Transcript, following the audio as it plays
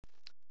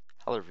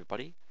Hello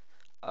everybody.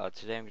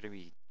 Today I'm going to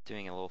be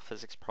doing a little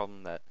physics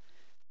problem that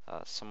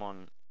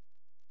someone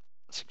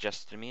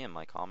suggested to me in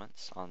my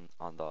comments on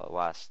the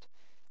last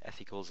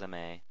F equals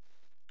ma,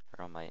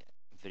 or on my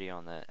video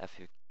on the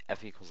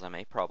F equals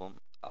ma problem.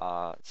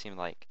 It seemed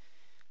like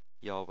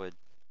y'all would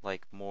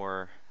like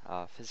more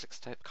physics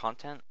type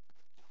content.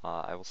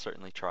 I will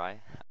certainly try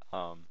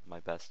my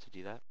best to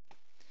do that.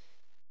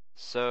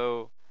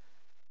 So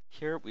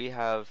here we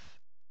have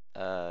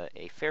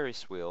a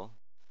Ferris wheel.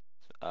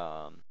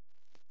 Um,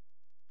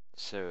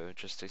 So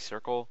just a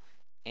circle,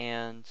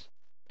 and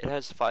it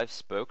has 5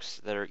 spokes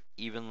that are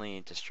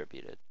evenly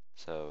distributed.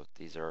 So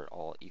these are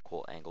all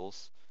equal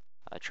angles.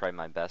 I tried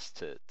my best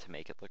to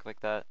make it look like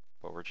that,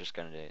 but we're just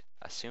going to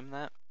assume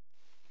that.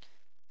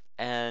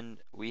 And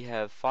we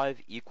have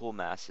 5 equal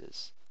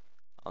masses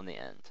on the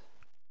end.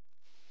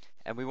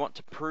 And we want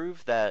to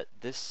prove that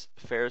this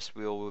Ferris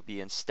wheel will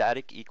be in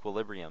static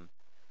equilibrium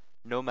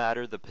no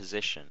matter the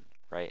position,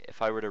 right?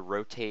 If I were to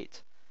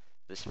rotate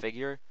this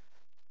figure,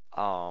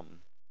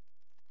 um,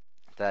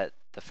 that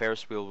the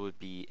Ferris wheel would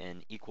be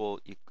in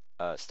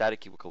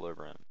static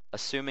equilibrium,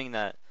 assuming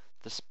that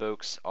the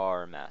spokes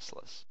are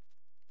massless.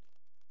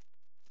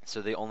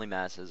 So the only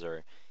masses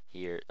are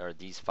here are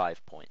these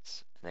 5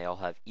 points, and they all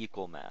have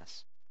equal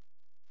mass.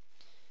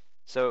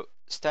 So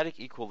static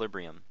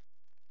equilibrium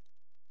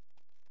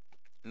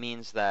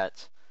means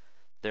that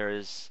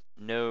that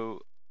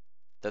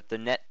the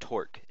net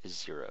torque is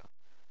 0.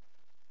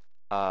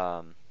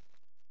 Um,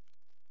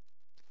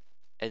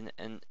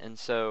 and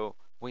so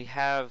we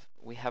have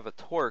a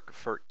torque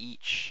for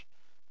each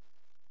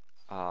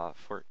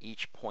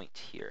point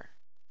here.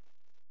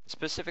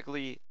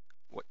 Specifically,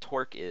 what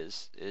torque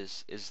is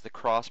the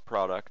cross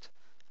product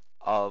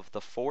of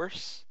the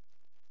force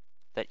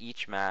that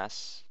each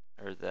mass,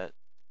 or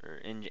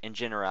in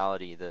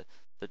generality, the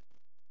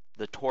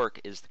the torque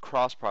is the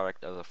cross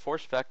product of the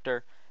force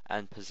vector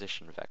and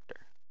position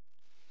vector.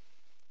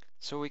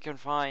 So we can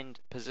find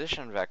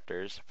position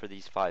vectors for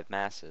these 5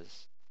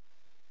 masses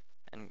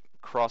and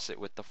cross it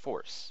with the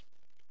force.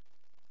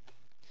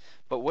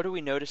 But what do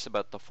we notice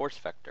about the force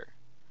vector?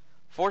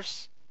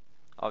 Force,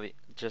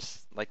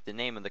 just like the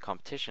name of the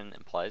competition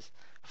implies,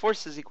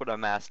 force is equal to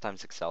mass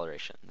times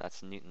acceleration.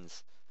 That's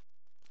Newton's,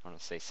 I want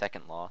to say,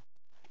 second law.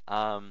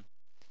 Um,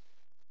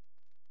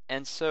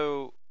 and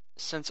so,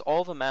 since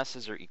all the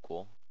masses are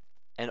equal,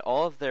 and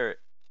all of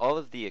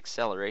the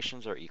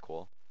accelerations are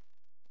equal,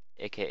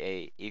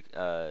 aka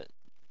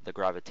the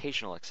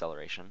gravitational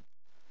acceleration,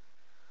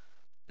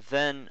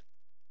 then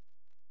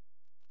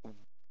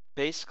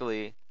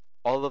basically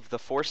all of the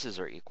forces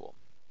are equal.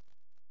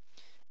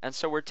 And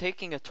so we're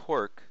taking a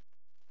torque,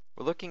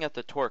 we're looking at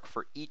the torque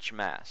for each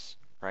mass,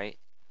 right,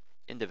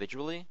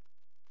 individually,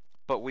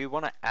 but we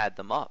want to add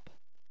them up.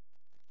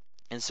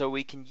 And so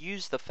we can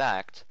use the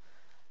fact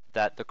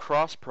that the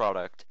cross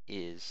product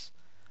is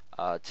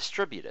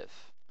distributive.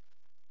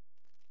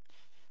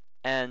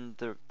 And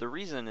the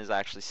reason is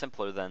actually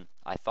simpler than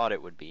I thought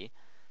it would be.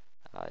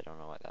 I don't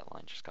know why that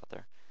line just got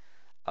there.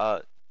 Uh,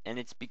 and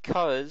it's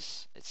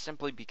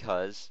simply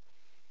because,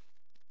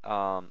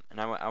 and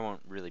I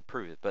won't really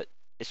prove it, but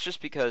it's just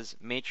because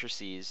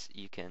matrices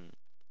you can,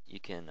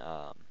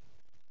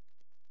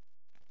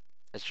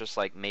 it's just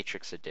like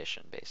matrix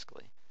addition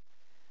basically,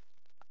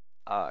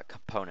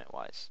 component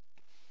wise.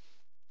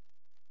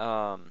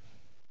 Um,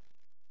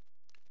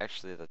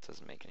 Actually, that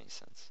doesn't make any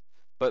sense.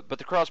 But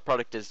the cross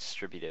product is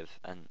distributive,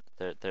 and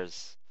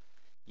there's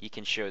you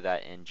can show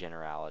that in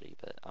generality,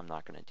 but I'm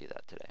not going to do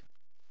that today.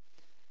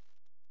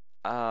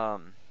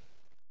 Um,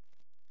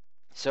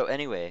 so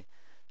anyway,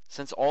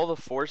 since all the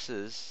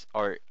forces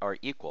are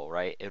equal,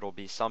 right? It'll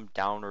be some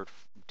downward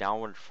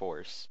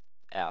force,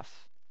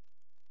 F.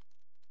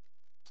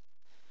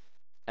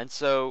 And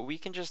so we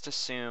can just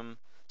assume,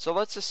 so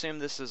let's assume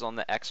this is on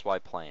the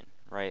XY plane,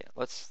 right?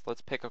 Let's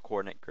pick a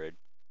coordinate grid,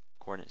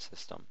 coordinate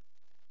system.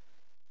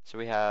 So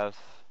we have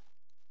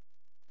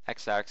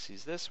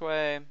x-axis this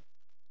way,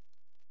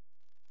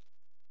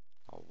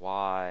 a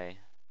y,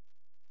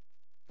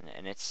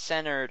 and it's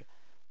centered.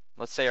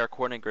 Let's say our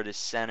coordinate grid is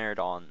centered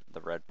on the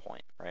red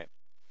point, right?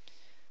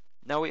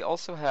 Now we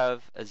also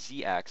have a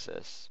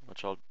z-axis,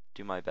 which I'll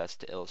do my best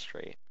to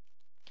illustrate,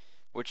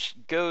 which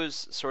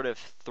goes sort of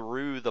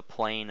through the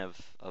plane of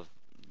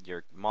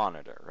your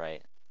monitor,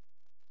 right?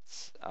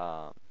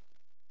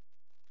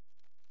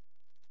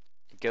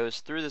 It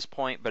goes through this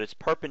point, but it's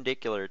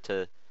perpendicular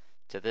to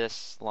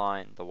this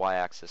line, the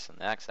y-axis and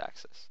the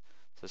x-axis.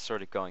 So it's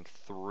sort of going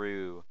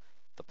through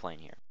the plane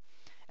here.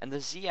 And the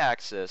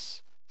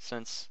z-axis,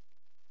 since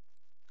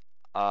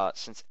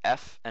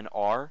f and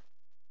r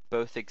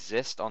both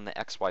exist on the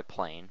xy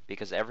plane,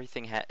 because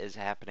everything is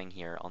happening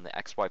here on the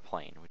xy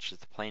plane, which is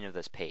the plane of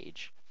this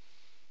page,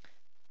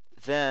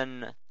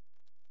 then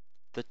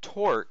the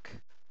torque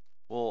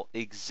will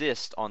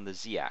exist on the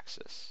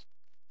z-axis,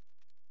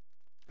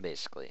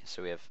 basically.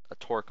 So we have a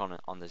torque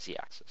on the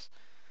z-axis.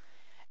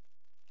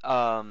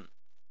 But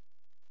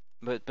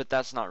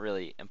that's not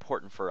really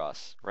important for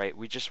us, right?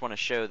 We just want to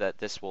show that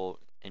this will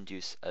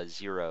induce a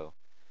zero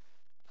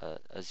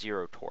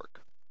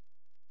torque.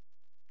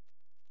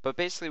 But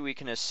basically we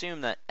can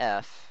assume that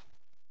F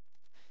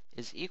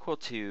is equal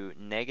to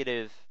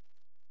negative,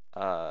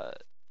 let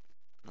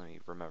me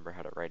remember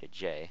how to write a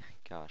J,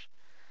 gosh.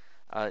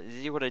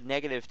 Is equal to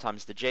negative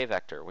times the J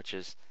vector, which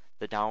is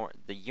the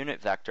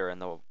unit vector in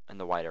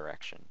the y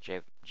direction.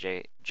 J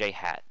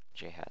hat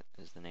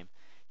is the name.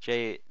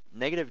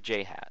 Negative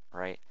J hat,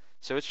 right?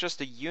 So it's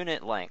just a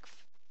unit length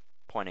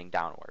pointing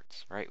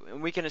downwards, right?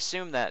 And we can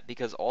assume that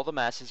because all the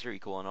masses are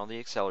equal and all the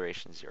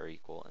accelerations are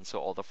equal, and so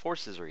all the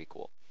forces are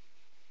equal.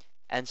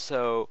 And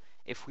so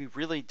if we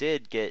really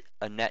did get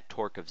a net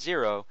torque of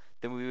 0,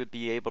 then we would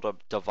be able to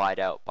divide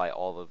out by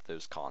all of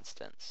those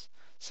constants.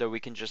 So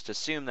we can just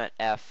assume that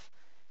F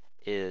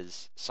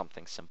is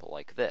something simple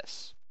like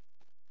this.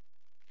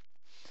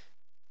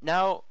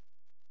 Now,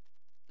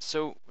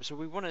 so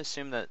we want to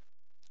assume that,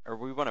 or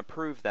we want to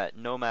prove that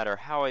no matter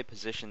how I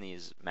position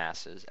these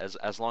masses,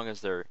 as long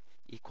as they're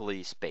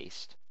equally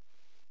spaced,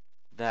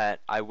 that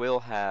I will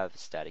have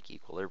static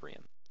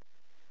equilibrium.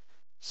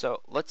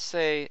 So let's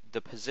say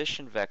the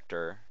position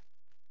vector,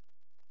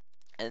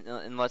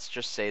 and let's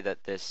just say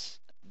that this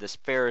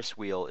Ferris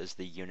wheel is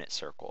the unit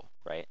circle,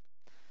 right?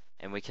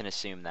 And we can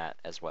assume that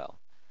as well.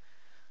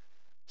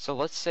 So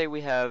let's say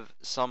we have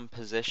some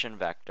position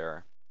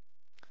vector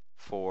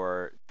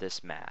for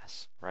this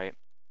mass, right?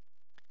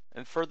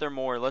 And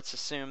furthermore, let's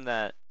assume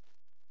that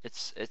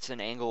it's an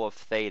angle of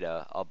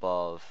theta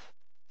above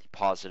the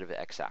positive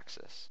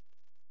x-axis.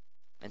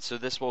 And so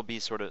this will be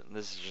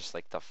this is just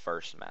like the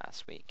first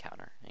mass we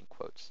encounter, in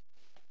quotes.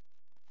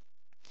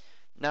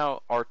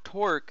 Now, our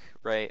torque,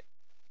 right?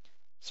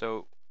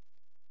 So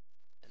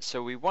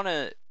we want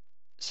to,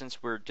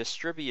 since we're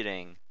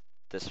distributing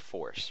this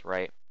force,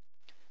 right?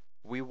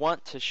 We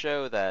want to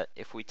show that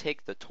if we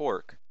take the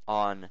torque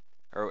on,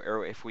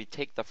 or if we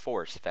take the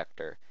force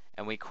vector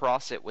and we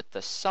cross it with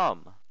the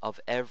sum of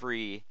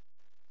every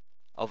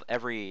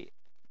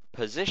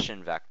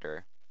position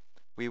vector,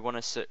 we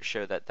want to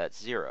show that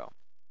that's 0.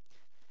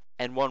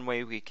 And one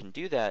way we can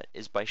do that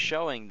is by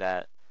showing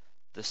that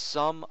the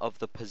sum of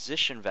the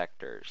position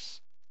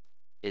vectors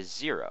is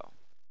 0,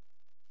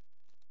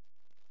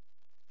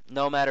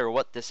 no matter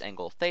what this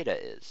angle theta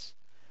is,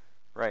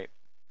 right?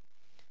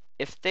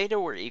 If theta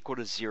were equal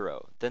to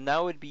 0, then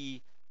that would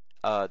be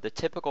the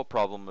typical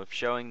problem of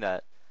showing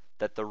that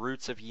the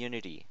roots of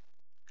unity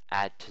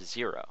add to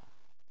 0,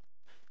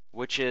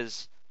 which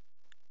is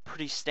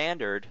pretty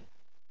standard,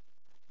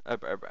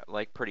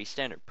 like pretty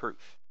standard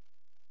proof,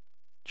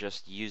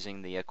 just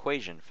using the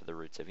equation for the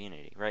roots of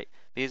unity, right?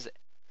 Because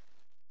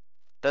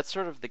that's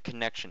sort of the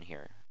connection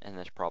here in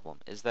this problem,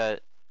 is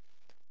that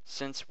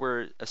since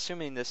we're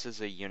assuming this is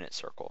a unit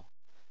circle,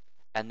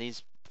 and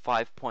these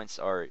 5 points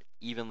are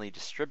evenly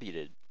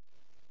distributed,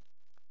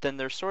 then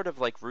they're sort of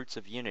like roots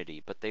of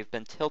unity, but they've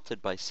been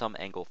tilted by some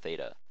angle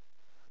theta.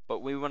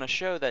 But we want to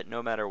show that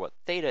no matter what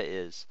theta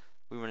is,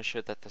 we want to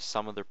show that the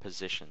sum of their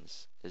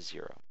positions is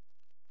 0.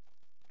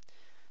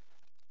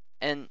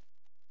 And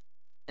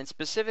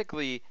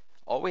specifically,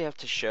 all we have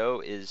to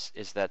show is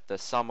that the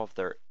sum of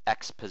their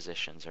x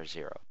positions are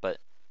 0. But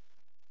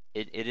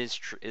it is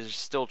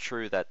still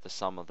true that the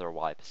sum of their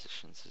y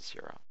positions is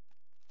 0.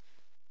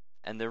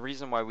 And the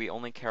reason why we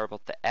only care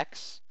about the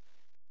x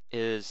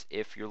is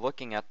if you're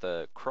looking at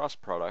the cross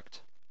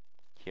product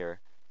here,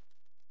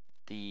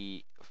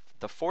 the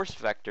force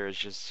vector is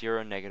just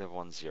 0,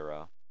 -1,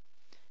 0.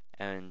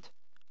 And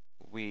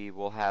we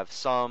will have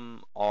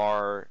some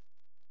r,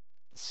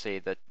 say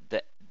that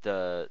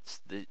the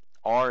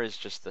r is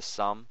just the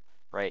sum,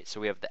 right? So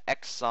we have the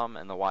x sum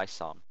and the y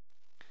sum.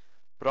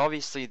 But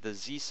obviously the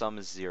z sum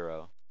is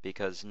 0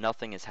 because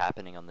nothing is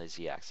happening on the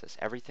z-axis.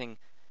 Everything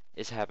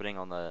is happening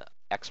on the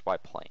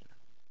xy plane.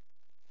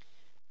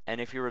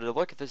 And if you were to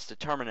look at this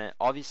determinant,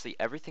 obviously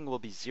everything will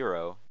be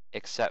 0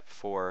 except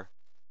for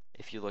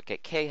if you look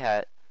at k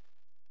hat,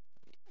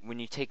 when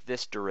you take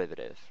this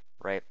derivative,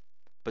 right?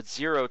 But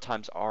 0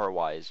 times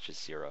ry is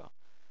just 0.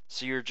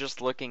 So you're just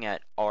looking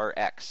at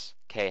rx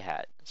k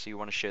hat. So you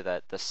want to show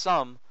that the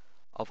sum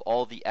of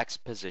all the x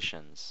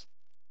positions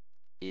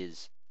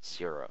is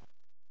 0.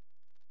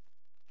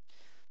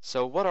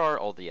 So what are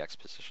all the x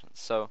positions?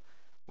 So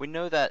we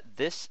know that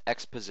this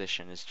x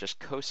position is just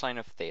cosine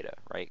of theta,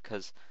 right?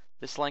 Because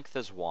this length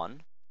is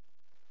 1.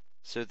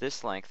 So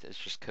this length is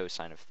just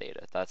cosine of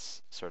theta.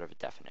 That's sort of a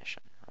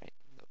definition, right?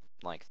 The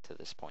length to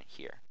this point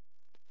here.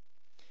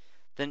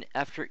 Then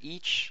after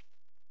each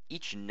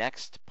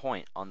next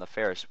point on the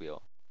Ferris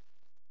wheel,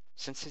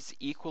 since it's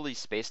equally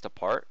spaced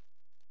apart,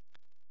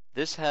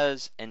 this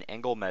has an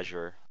angle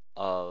measure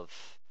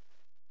of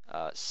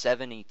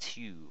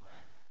 72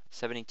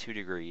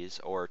 degrees,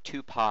 or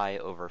 2 pi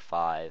over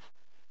 5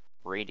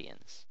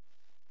 radians.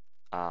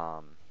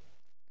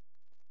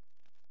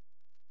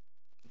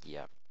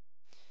 Yeah.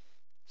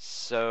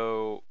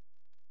 So,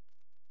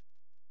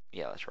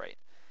 yeah, that's right.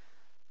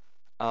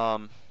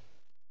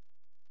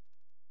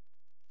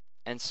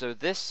 And so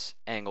this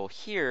angle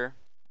here,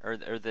 or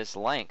this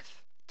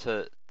length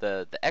to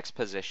the x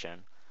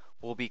position,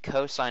 will be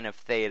cosine of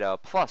theta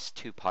plus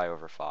 2 pi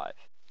over 5.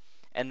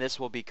 And this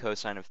will be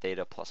cosine of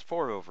theta plus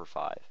 4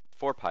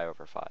 pi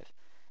over 5.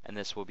 And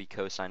this will be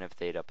cosine of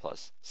theta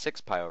plus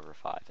 6 pi over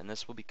 5. And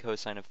this will be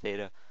cosine of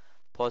theta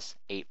plus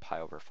 8 pi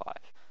over 5.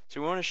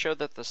 So we want to show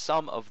that the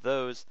sum of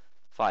those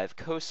 5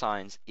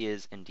 cosines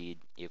is indeed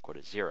equal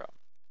to 0.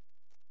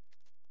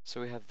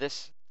 So we have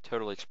this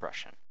total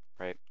expression,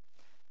 right?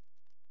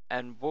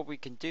 And what we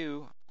can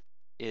do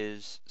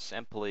is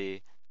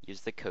simply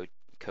use the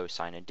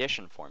cosine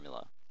addition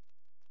formula.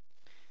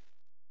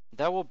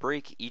 That will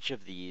break each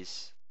of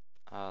these,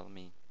 let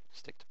me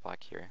stick to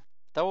black here.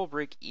 That will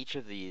break each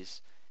of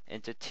these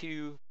into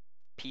two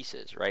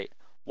pieces, right?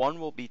 One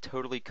will be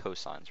totally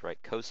cosines, right?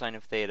 Cosine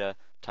of theta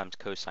times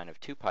cosine of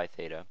 2 pi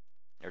theta,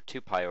 or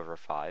 2 pi over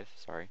 5,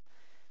 sorry.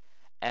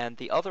 And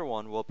the other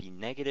one will be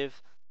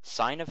negative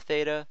sine of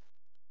theta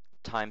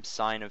times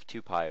sine of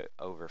 2 pi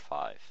over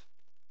 5.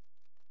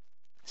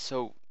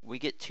 So we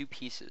get two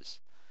pieces.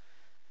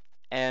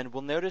 And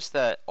we'll notice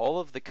that all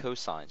of the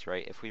cosines,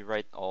 right, if we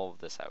write all of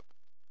this out,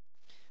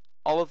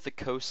 all of the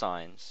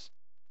cosines,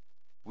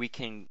 we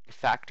can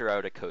factor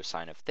out a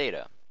cosine of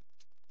theta.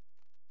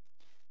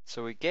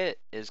 So we get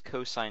is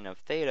cosine of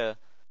theta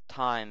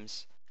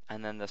times,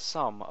 and then the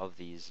sum of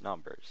these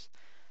numbers.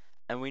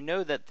 And we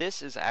know that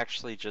this is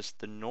actually just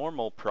the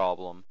normal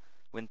problem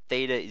when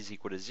theta is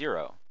equal to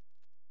 0.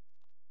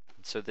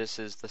 So this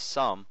is the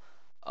sum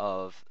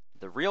of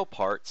the real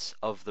parts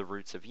of the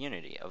roots of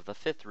unity, of the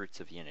fifth roots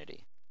of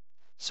unity.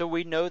 So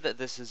we know that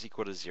this is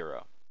equal to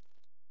 0.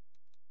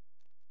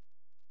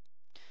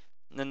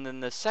 And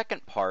then the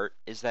second part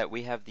is that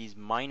we have these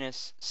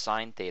minus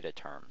sine theta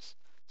terms.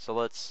 So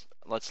let's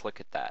look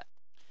at that.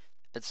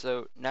 And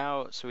so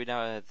we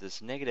now have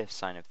this negative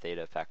sine of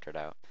theta factored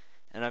out.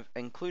 And I've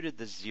included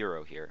the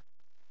 0 here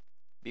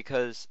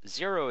because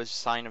 0 is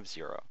sine of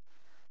 0.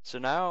 So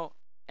now,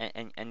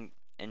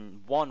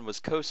 and 1 was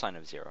cosine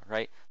of 0,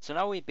 right? So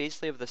now we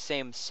basically have the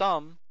same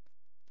sum,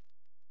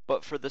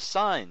 but for the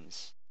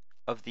sines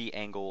of the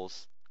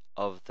angles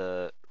of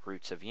the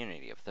roots of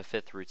unity, of the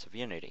fifth roots of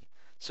unity.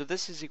 So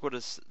this is equal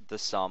to the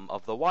sum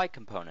of the y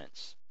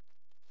components.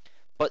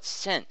 But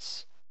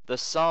since the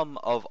sum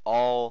of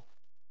all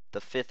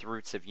the fifth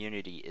roots of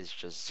unity is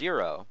just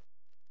 0,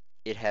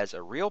 it has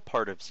a real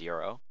part of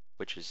 0,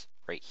 which is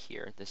right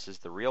here. This is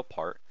the real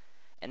part.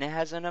 And it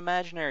has an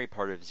imaginary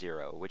part of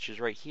 0, which is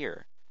right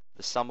here,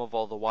 the sum of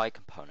all the y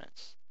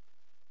components.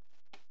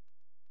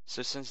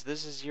 So since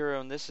this is 0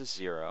 and this is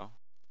 0,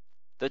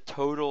 the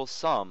total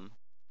sum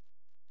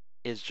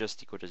is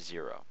just equal to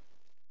 0.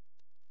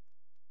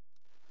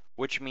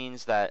 Which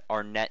means that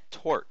our net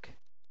torque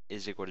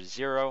is equal to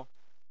 0,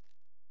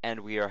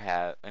 and we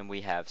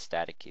have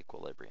static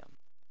equilibrium.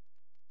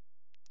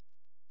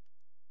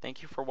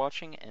 Thank you for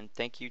watching, and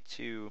thank you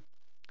to,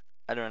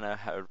 I don't know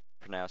how to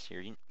pronounce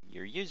your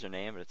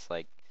username, but it's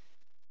like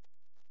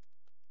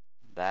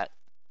that.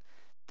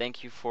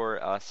 Thank you for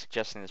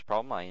suggesting this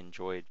problem. I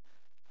enjoyed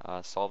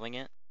solving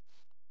it.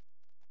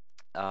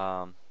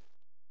 And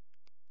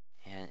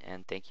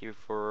thank you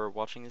for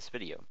watching this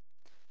video.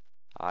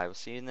 I will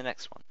see you in the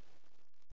next one.